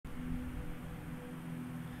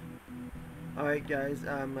Alright guys,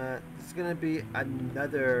 this is gonna be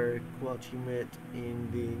another cool achievement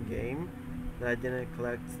in the game that I didn't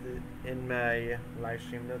collect in my live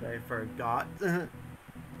stream that I forgot.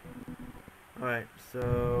 Alright,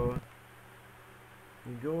 so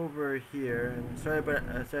you go over here, and sorry but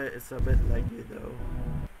sorry it's a bit laggy though.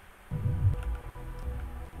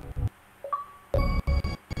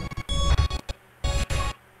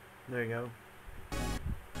 There you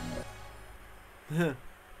go.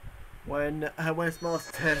 One small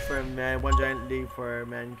step for man, one giant leap for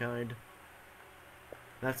mankind.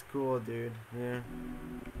 That's cool, dude. Yeah.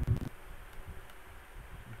 I'm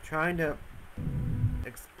trying to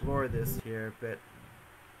explore this here, but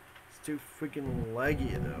it's too freaking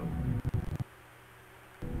laggy, though.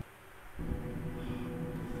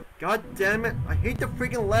 God damn it! I hate the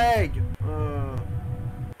freaking lag.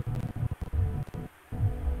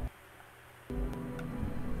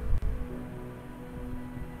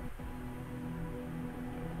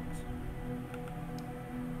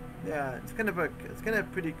 Yeah, it's kind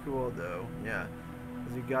of pretty cool though. Yeah,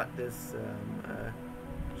 because you got this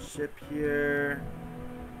ship here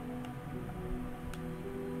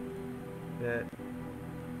that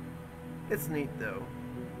it's neat though.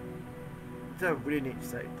 It's a really neat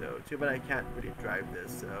sight though. Too bad I can't really drive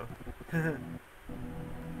this, so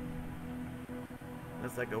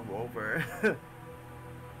that's like a rover.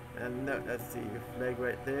 And no, let's see, flag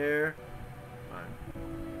right there.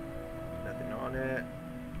 Nothing on it.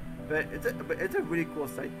 But it's a really cool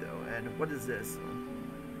site though. And what is this?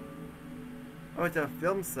 Oh, it's a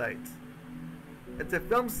film site. It's a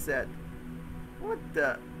film set. What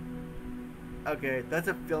the? Okay, that's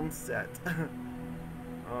a film set.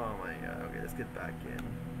 Oh my god. Okay, let's get back in.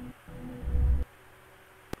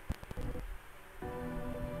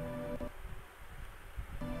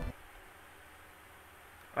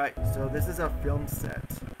 Alright, so this is a film set.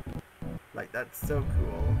 Like, that's so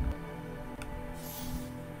cool.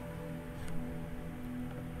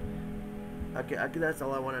 Okay, I think that's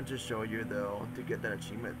all I wanted to show you though, to get that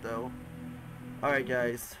achievement though. Alright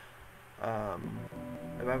guys, if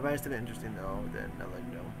I find something interesting though, then I'll let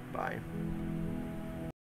you know. Bye.